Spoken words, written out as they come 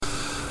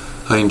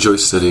I enjoy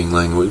studying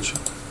language.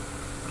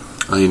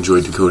 I enjoy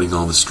decoding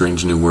all the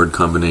strange new word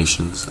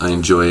combinations. I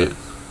enjoy it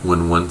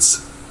when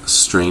once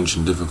strange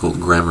and difficult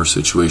grammar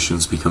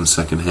situations become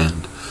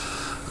secondhand.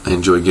 I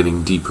enjoy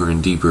getting deeper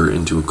and deeper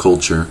into a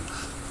culture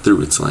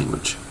through its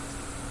language.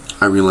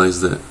 I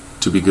realize that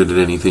to be good at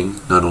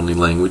anything, not only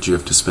language, you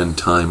have to spend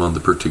time on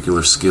the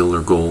particular skill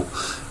or goal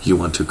you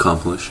want to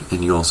accomplish,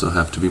 and you also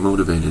have to be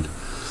motivated.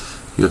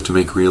 You have to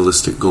make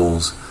realistic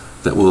goals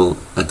that will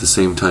at the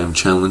same time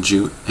challenge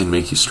you and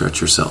make you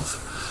stretch yourself.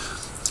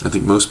 I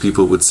think most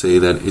people would say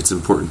that it's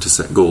important to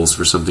set goals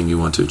for something you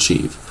want to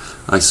achieve.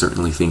 I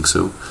certainly think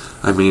so.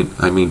 I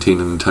maintain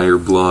an entire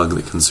blog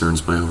that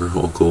concerns my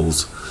overall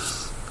goals.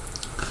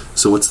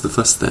 So what's the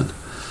fuss then?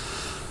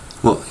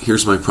 Well,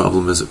 here's my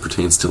problem as it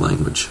pertains to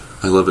language.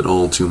 I love it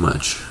all too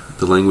much.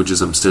 The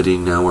languages I'm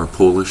studying now are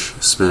Polish,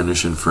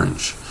 Spanish, and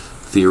French,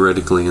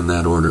 theoretically in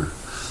that order.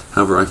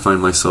 However, I find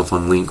myself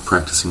on Link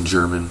practicing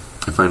German.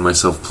 I find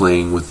myself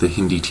playing with the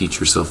Hindi Teach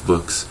Yourself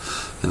books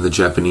and the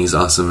Japanese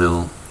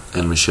Asamil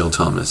and Michelle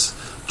Thomas.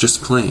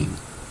 Just playing.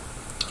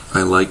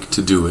 I like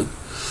to do it,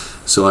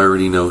 so I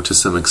already know to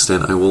some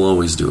extent I will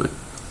always do it.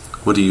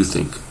 What do you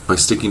think? By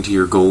sticking to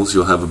your goals,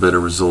 you'll have a better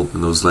result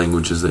in those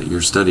languages that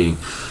you're studying.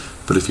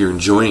 But if you're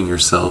enjoying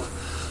yourself,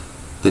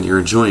 then you're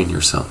enjoying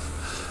yourself.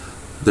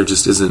 There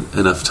just isn't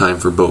enough time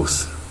for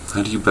both.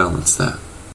 How do you balance that?